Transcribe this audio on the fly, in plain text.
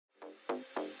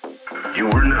You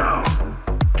are now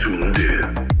tuned in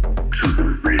to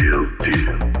the real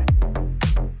deal.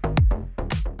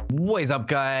 What is up,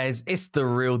 guys? It's the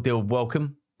real deal.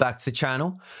 Welcome back to the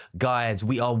channel. Guys,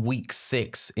 we are week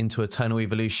 6 into Eternal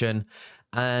Evolution,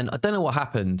 and I don't know what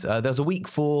happened. There was a week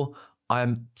 4.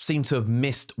 I seem to have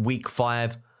missed week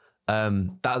 5. That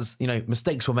was,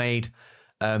 mistakes were made.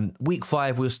 Week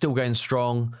 5, we were still going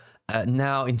strong.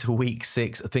 Now into week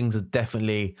 6, things are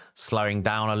definitely slowing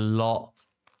down a lot.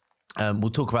 We'll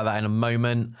talk about that in a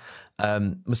moment.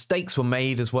 Mistakes were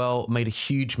made as well. Made a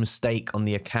huge mistake on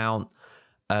the account.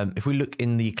 If we look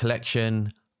in the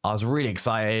collection, I was really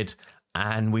excited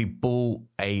and we bought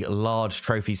a large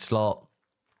trophy slot.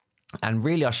 And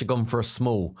really, I should have gone for a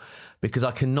small because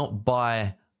I cannot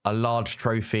buy a large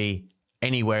trophy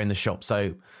anywhere in the shop.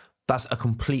 So that's a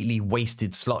completely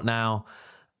wasted slot now.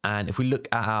 And if we look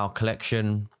at our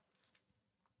collection,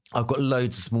 I've got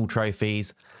loads of small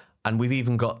trophies, and we've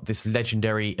even got this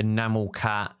legendary enamel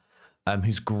cat,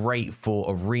 who's great for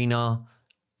arena.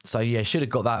 So yeah, should have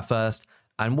got that first.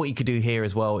 And what you could do here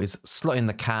as well is slot in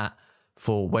the cat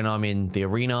for when I'm in the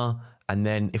arena. And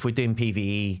then if we're doing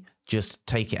PvE, just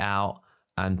take it out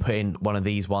and put in one of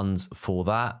these ones for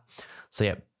that. So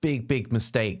yeah, big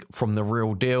mistake from the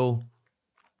real deal.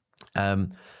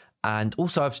 And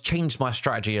also I've changed my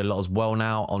strategy a lot as well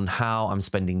now on how I'm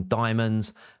spending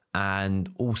diamonds and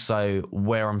also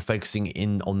where I'm focusing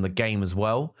in on the game as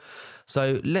well.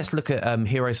 So let's look at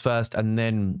heroes first, and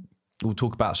then we'll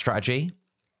talk about strategy.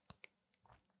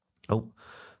 Oh,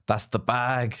 that's the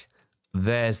bag.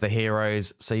 There's the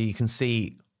heroes. So you can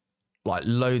see like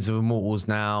loads of immortals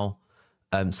now,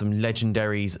 some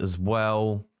legendaries as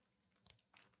well.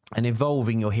 And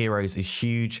evolving your heroes is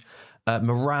huge.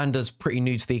 Miranda's pretty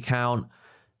new to the account.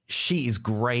 She is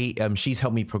great. She's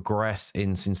helped me progress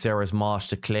in Sincero's March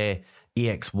to clear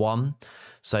EX1.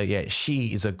 So yeah,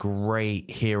 she is a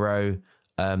great hero.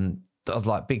 Does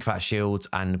like big fat shields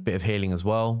and a bit of healing as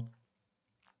well.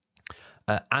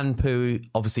 Anpu,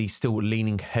 obviously still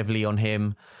leaning heavily on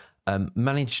him.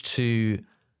 Managed to,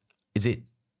 is it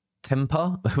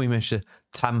temper? We managed to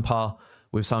tamper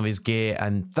with some of his gear,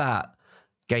 and that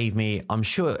gave me, I'm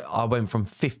sure I went from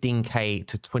 15k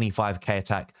to 25k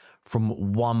attack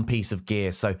from one piece of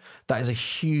gear. So that is a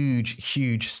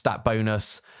huge stat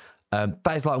bonus.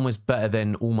 That is like almost better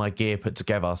than all my gear put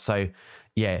together. So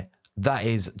yeah, that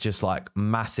is just like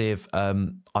massive.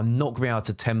 I'm not gonna be able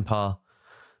to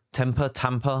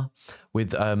tamper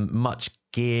with much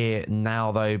gear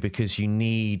now though, because you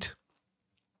need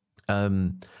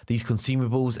these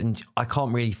consumables, and I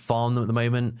can't really farm them at the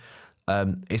moment.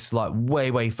 It's like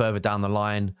way further down the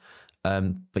line,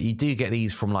 but you do get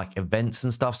these from like events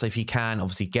and stuff, so if you can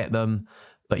obviously get them.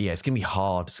 But yeah, it's gonna be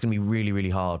hard. It's gonna be really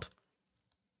hard.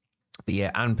 But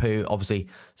yeah, Anpu obviously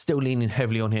still leaning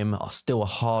heavily on him, still a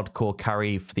hardcore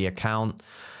carry for the account.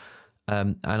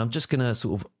 And I'm just gonna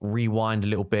sort of rewind a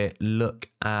little bit, look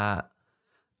at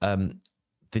the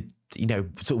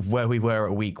sort of where we were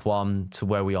at week 1 to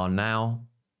where we are now.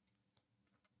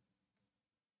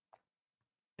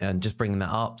 And just bringing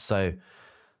that up. So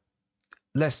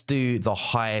let's do the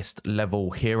highest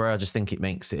level hero. I just think it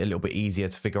makes it a little bit easier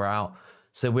to figure out.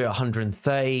 So we're at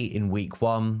 130 in week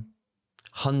 1,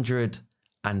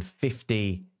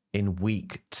 150 in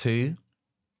week 2,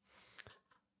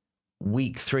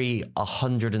 week 3,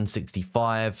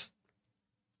 165,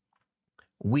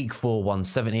 week 4,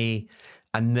 170,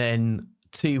 and then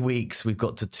 2 weeks we've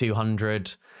got to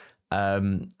 200.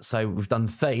 So we've done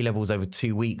 30 levels over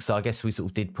 2 weeks. So I guess we sort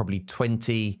of did probably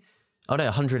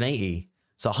 180.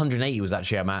 So 180 was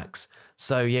actually our max.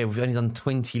 So yeah, we've only done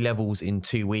 20 levels in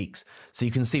 2 weeks. So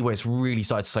you can see where it's really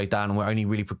started to slow down, and we're only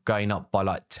really going up by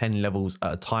like 10 levels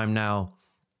at a time now.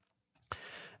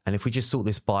 And if we just sort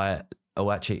this by, oh,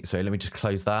 actually, sorry, let me just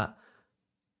close that.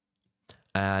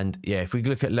 And yeah, if we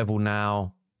look at level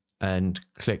now and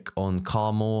click on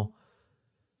Carmore,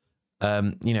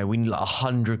 we need like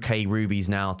 100k rubies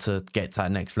now to get to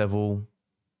that next level.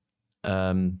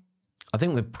 I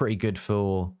think we're pretty good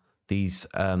for these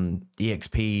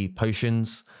EXP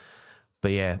potions,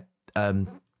 but yeah,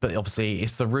 but obviously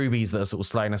it's the rubies that are sort of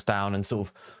slowing us down and sort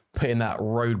of putting that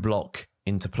roadblock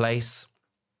into place.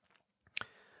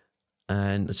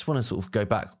 And I just want to sort of go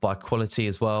back by quality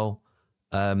as well.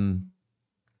 Yeah,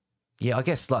 I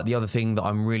guess like the other thing that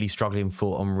I'm really struggling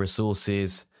for on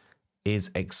resources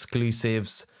is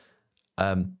exclusives.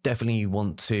 Definitely you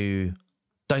want to,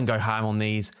 don't go ham on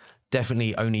these.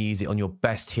 Definitely only use it on your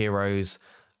best heroes,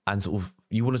 and sort of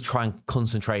you want to try and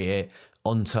concentrate it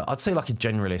onto, I'd say like a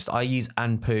generalist. I use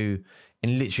Anpu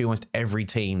in literally almost every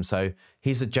team. So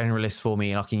he's a generalist for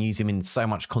me, and I can use him in so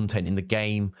much content in the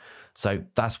game. So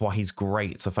that's why he's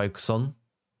great to focus on.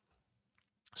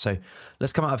 So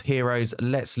let's come out of heroes.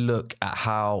 Let's look at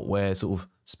how we're sort of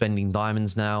spending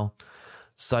diamonds now.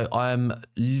 So I'm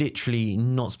literally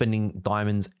not spending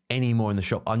diamonds anymore in the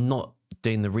shop. I'm not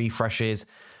doing the refreshes,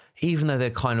 even though they're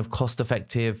kind of cost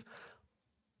effective.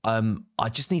 I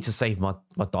just need to save my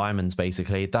diamonds,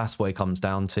 basically. That's what it comes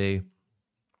down to.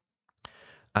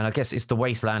 And I guess it's the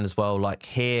wasteland as well. Like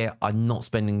here, I'm not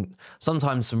spending,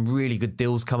 sometimes some really good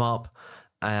deals come up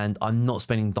and I'm not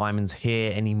spending diamonds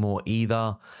here anymore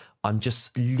either. I'm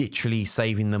just literally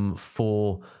saving them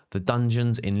for the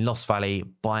dungeons in Lost Valley,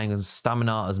 buying as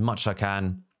stamina as much as I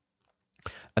can.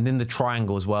 And then the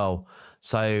triangle as well.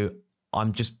 So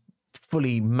I'm just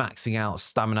fully maxing out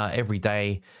stamina every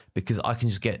day because I can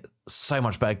just get so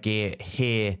much better gear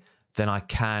here than I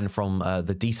can from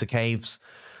the Disa caves.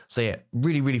 So yeah,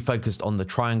 really, really focused on the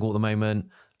triangle at the moment,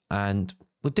 and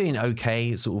we're doing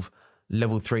okay, sort of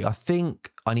level 3. I think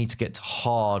I need to get to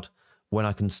hard when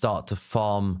I can start to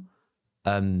farm,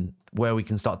 where we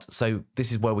can start to, so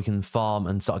this is where we can farm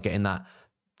and start getting that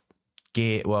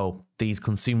gear, well, these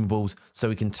consumables, so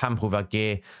we can tamper with our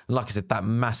gear. And like I said, that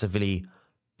massively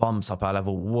bumps up our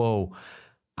level. Whoa.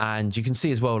 And you can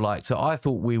see as well, like, so I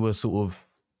thought we were sort of,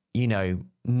 you know,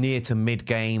 near to mid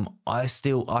game. I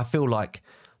feel like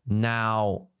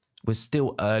now we're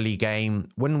still early game.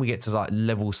 When we get to like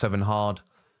level 7 hard,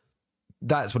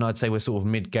 that's when I'd say we're sort of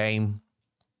mid game.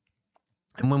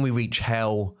 And when we reach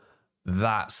hell,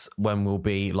 that's when we'll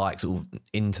be like sort of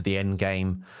into the end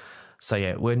game. So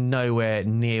yeah, we're nowhere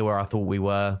near where I thought we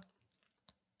were.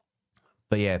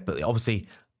 But yeah, but obviously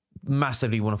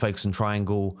massively want to focus on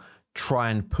triangle,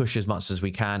 try and push as much as we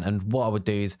can. And what I would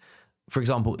do is, for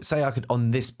example, say I could,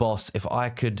 on this boss, if I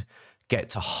could get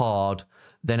to hard,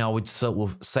 then I would sort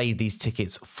of save these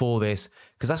tickets for this,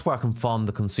 because that's where I can farm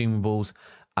the consumables.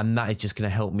 And that is just going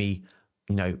to help me,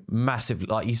 you know, massively.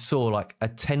 Like you saw, like a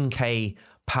 10k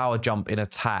power jump in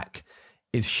attack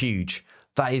is huge.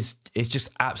 That is, it's just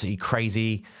absolutely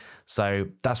crazy. So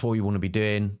that's what we want to be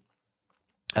doing.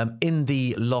 In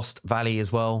the Lost Valley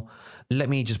as well, let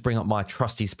me just bring up my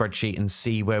trusty spreadsheet and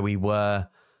see where we were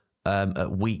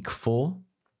at week 4.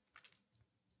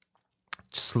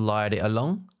 Slide it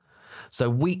along. So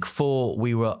week 4,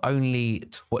 we were only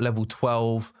level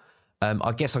 12.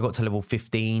 I guess I got to level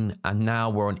 15, and now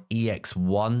we're on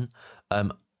EX1.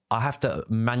 I have to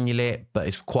manual it, but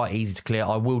it's quite easy to clear.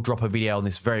 I will drop a video on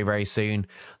this very, very soon,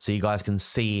 so you guys can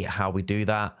see how we do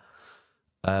that.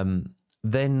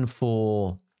 Then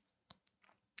for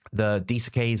the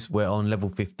DCKs, we're on level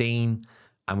 15,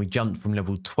 and we jumped from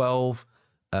level 12.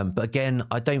 But again,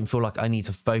 I don't feel like I need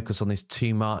to focus on this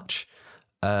too much.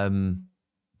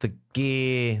 The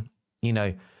gear, you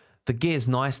know, the gear is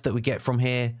nice that we get from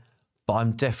here, but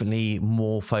I'm definitely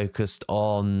more focused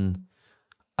on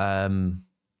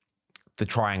the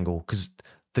triangle, because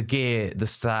the gear, the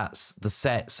stats, the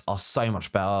sets are so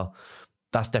much better.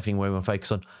 That's definitely where we're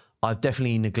focused on. I've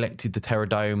definitely neglected the Terror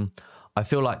Dome. I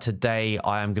feel like today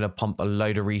I am going to pump a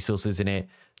load of resources in it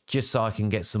just so I can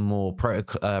get some more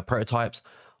prototypes.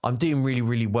 I'm doing really,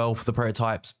 really well for the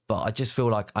prototypes, but I just feel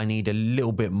like I need a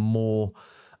little bit more.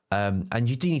 And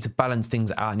you do need to balance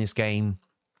things out in this game.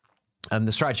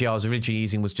 The strategy I was originally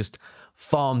using was just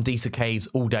farm Disa caves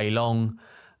all day long.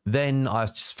 Then I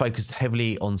was just focused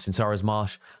heavily on Sincera's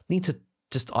Marsh. Need to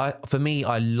just, for me,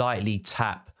 I lightly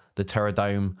tap the Terror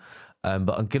Dome.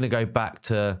 But I'm going to go back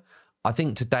to, I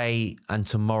think today and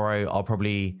tomorrow, I'll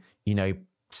probably, you know,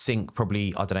 sink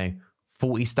probably, I don't know,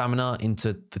 40 stamina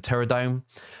into the Terror Dome.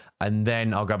 And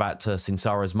then I'll go back to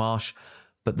Sincera's Marsh.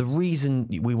 But the reason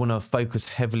we want to focus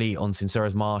heavily on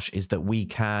Sincera's Marsh is that we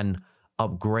can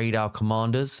upgrade our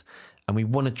commanders. And we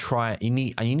want to try, you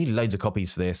need loads of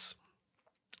copies for this.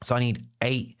 So I need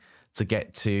 8 to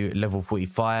get to level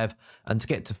 45. And to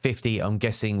get to 50, I'm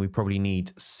guessing we probably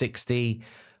need 60.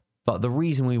 But the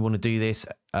reason we want to do this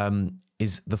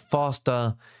is the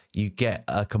faster you get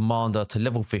a commander to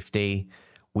level 50,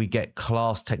 we get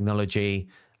class technology,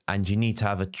 and you need to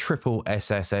have a triple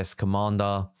SSS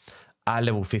commander at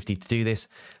level 50 to do this.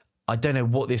 I don't know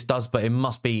what this does, but it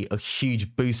must be a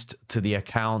huge boost to the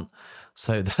account.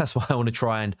 So that's why I want to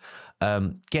try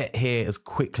and get here as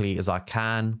quickly as I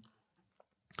can.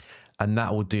 And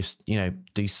that will just, you know,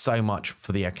 do so much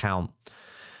for the account.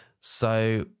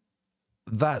 So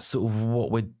that's sort of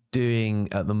what we're doing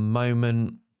at the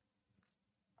moment.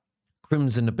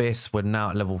 Crimson Abyss, we're now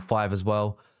at level 5 as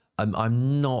well.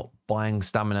 I'm not buying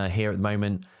stamina here at the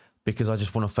moment because I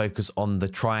just want to focus on the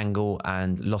Triangle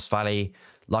and Lost Valley.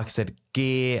 Like I said,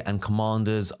 gear and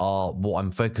commanders are what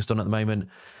I'm focused on at the moment,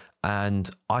 and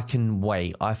I can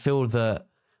wait. I feel that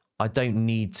I don't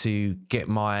need to get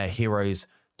my heroes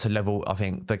to level. I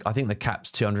think the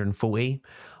cap's 240.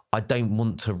 I don't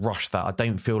want to rush that. I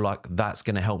don't feel like that's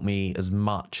going to help me as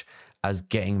much as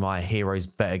getting my heroes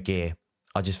better gear.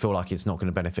 I just feel like it's not going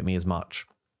to benefit me as much.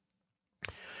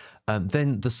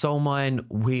 Then the soul mine,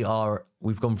 we've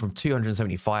gone from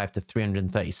 275 to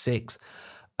 336.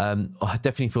 I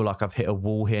definitely feel like I've hit a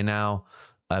wall here now.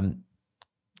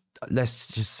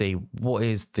 Let's just see, what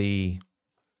is the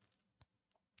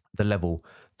level?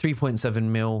 3.7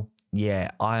 mil.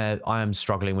 Yeah, I am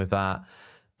struggling with that.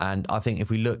 And I think if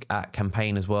we look at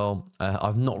campaign as well,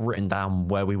 I've not written down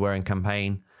where we were in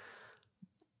campaign,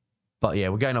 but yeah,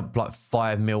 we're going up like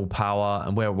 5 mil power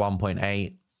and we're at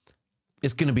 1.8.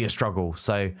 It's going to be a struggle.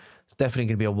 So it's definitely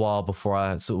going to be a while before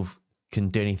I sort of can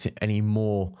do anything any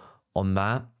more on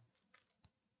that.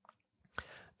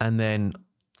 And then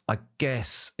I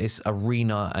guess it's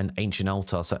Arena and Ancient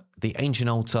Altar. So the Ancient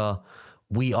Altar,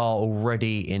 we are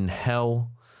already in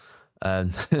hell.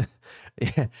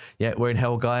 Yeah, we're in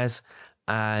hell, guys.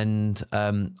 And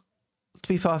to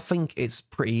be fair, I think it's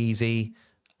pretty easy.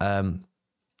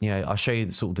 You know, I'll show you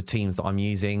sort of the teams that I'm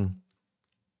using.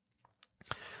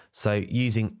 So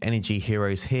using energy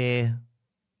heroes here.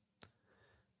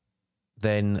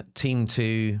 Then team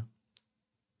 2.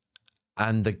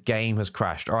 And the game has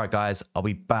crashed. All right, guys, I'll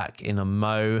be back in a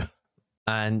mo.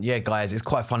 And yeah, guys, it's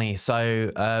quite funny.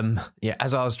 So yeah,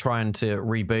 as I was trying to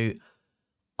reboot,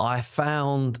 I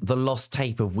found the lost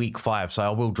tape of week 5. So I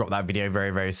will drop that video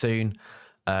very, very soon.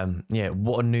 Yeah,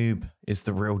 what a noob is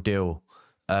the real deal.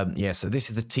 Yeah, so this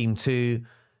is the team 2.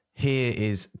 Here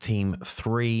is team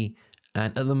 3.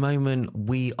 And at the moment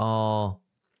we are,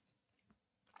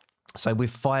 so with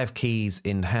 5 keys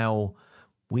in hell,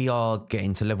 we are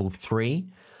getting to level 3.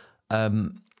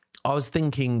 I was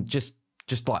thinking, just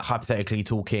like hypothetically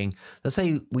talking, let's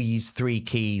say we use 3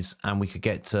 keys and we could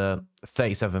get to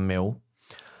 37 mil.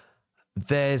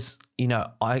 There's, you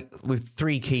know, with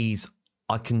 3 keys,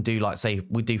 I can do, like, say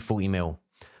we do 40 mil.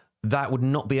 That would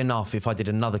not be enough if I did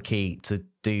another key to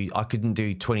do, I couldn't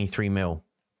do 23 mil.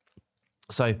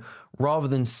 So rather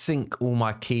than sink all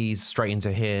my keys straight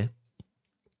into here,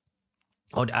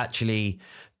 I'd actually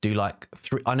do like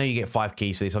 3. I know you get 5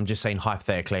 keys for this. I'm just saying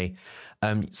hypothetically.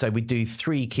 So we do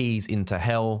 3 keys into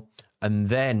hell, and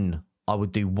then I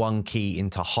would do 1 key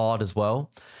into hard as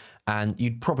well. And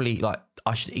you'd probably, like,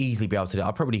 I should easily be able to do it.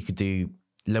 I probably could do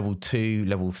level 2,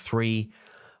 level 3.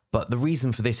 But the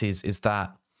reason for this is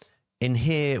that in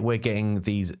here, we're getting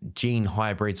these gene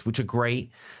hybrids, which are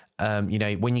great. You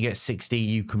know, when you get 60,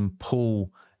 you can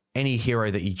pull any hero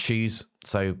that you choose.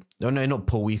 So, no, not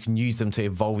pull. You can use them to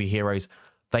evolve your heroes.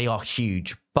 They are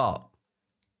huge. But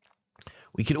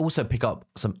we could also pick up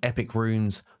some epic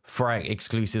runes for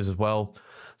exclusives as well.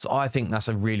 So I think that's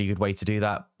a really good way to do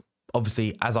that.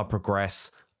 Obviously, as I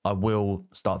progress, I will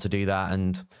start to do that.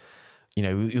 And, you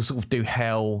know, you'll sort of do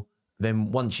hell.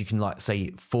 Then once you can, like, say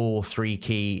 4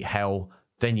 3-key hell,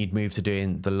 then you'd move to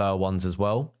doing the lower ones as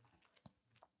well.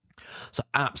 So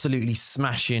absolutely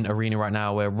smashing arena right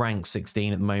now. We're rank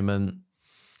 16 at the moment.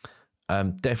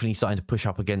 Definitely starting to push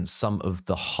up against some of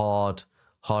the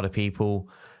harder people.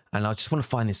 And I just want to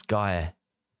find this guy.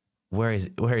 Where is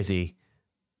he?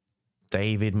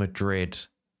 David Madrid.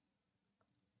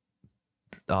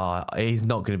 He's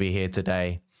not going to be here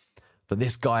today. But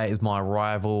this guy is my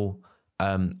rival.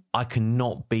 I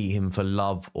cannot beat him for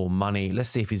love or money. Let's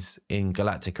see if he's in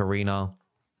Galactic Arena.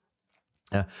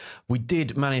 We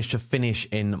did manage to finish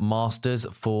in Masters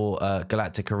for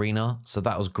Galactic Arena, so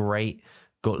that was great.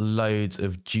 Got loads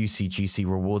of juicy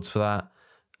rewards for that.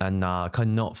 And I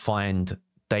cannot find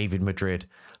David Madrid.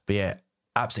 But yeah,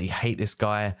 absolutely hate this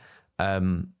guy.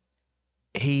 I'm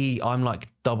like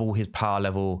double his power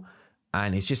level,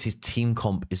 and it's just his team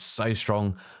comp is so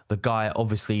strong. The guy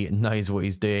obviously knows what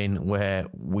he's doing where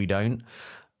we don't.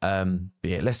 But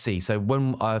yeah, let's see. So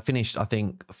when I finished, I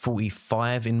think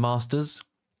 45 in Masters.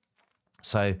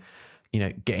 So, you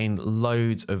know, getting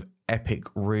loads of epic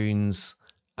runes,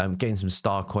 getting some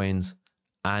star coins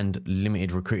and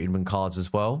limited recruitment cards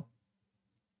as well.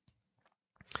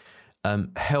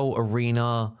 Hell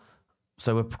Arena.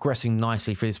 So we're progressing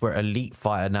nicely for this. We're elite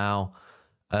fighter now.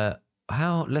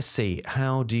 Let's see.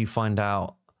 How do you find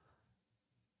out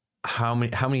how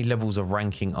many levels of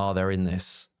ranking are there in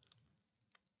this?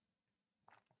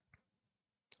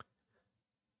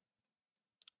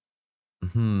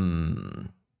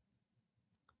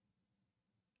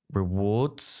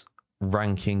 Rewards,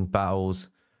 ranking, battles.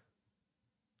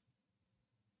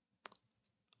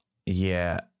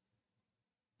 Yeah.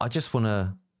 I just want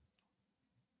to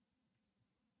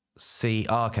see.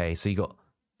 Oh, okay, so you got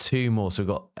 2 more. So we've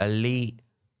got elite,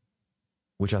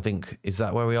 which I think, is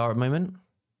that where we are at the moment?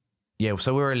 Yeah,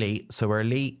 so we're elite. So we're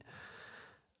elite.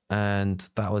 And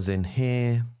that was in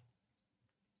here.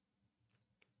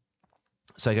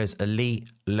 So it goes elite,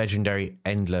 legendary,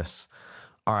 endless.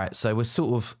 All right, so we're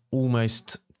sort of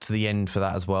almost to the end for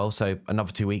that as well. So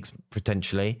another 2 weeks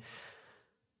potentially.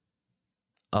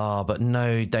 But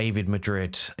no David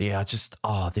Madrid. Yeah,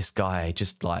 this guy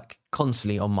just like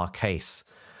constantly on my case.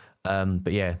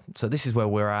 But yeah, so this is where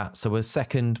we're at. So we're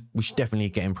second. We should definitely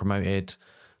get him promoted.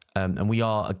 And we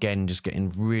are, again, just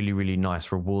getting really, really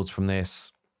nice rewards from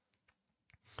this.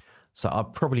 So I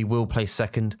probably will place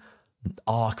second.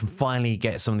 Oh, I can finally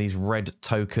get some of these red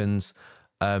tokens.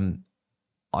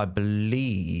 I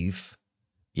believe,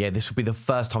 yeah, this will be the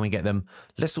first time we get them.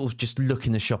 Let's sort of just look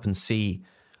in the shop and see.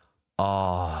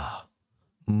 More,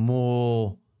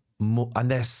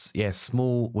 and there's, yeah,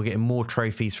 small. We're getting more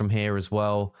trophies from here as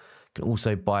well. Can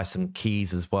also buy some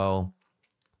keys as well.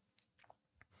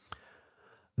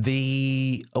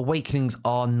 The awakenings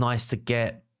are nice to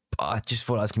get. I just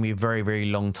thought it's going to be a very, very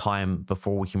long time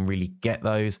before we can really get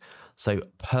those. So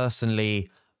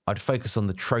personally, I'd focus on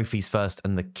the trophies first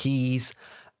and the keys,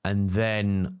 and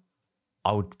then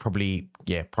I would probably,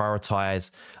 yeah, prioritize.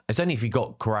 It's only if you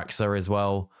got Caraxa as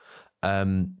well,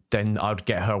 then I'd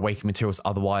get her awakening materials.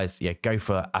 Otherwise, yeah, go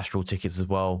for astral tickets as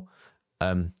well.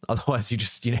 Otherwise, you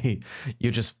just,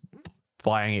 you're just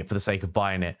buying it for the sake of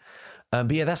buying it.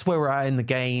 But yeah, that's where we're at in the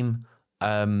game.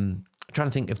 I'm trying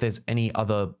to think if there's any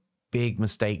other big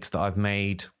mistakes that I've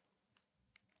made.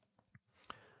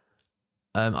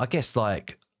 I guess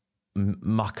like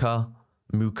Muka,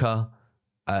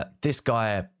 this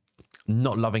guy,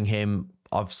 not loving him.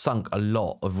 I've sunk a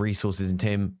lot of resources into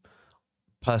him.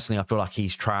 Personally, I feel like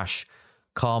he's trash.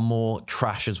 Carmore,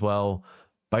 trash as well.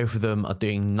 Both of them are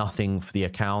doing nothing for the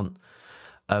account.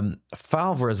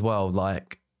 Falva as well,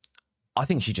 like, I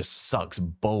think she just sucks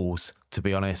balls, to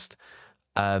be honest.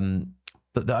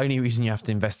 But the only reason you have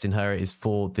to invest in her is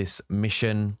for this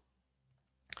mission,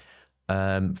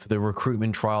 for the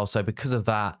recruitment trial. So because of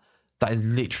that, that is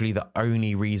literally the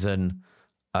only reason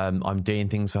I'm doing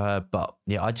things for her. But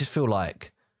yeah, I just feel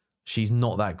like she's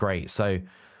not that great. So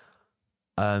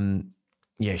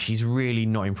yeah, she's really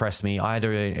not impressed me. I had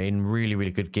her in really,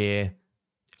 really good gear.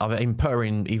 I've put her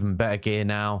in even better gear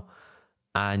now.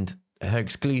 And her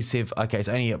exclusive, okay, it's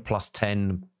only at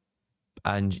 +10,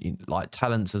 and like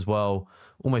talents as well,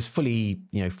 almost fully,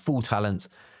 full talents.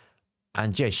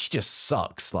 And yeah, she just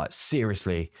sucks, like,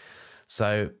 seriously.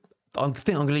 So I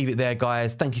think I'm gonna leave it there,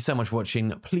 guys. Thank you so much for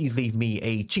watching. Please leave me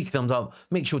a cheeky thumbs up.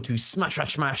 Make sure to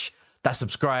smash that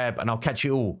subscribe, and I'll catch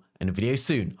you all in a video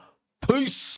soon. Peace.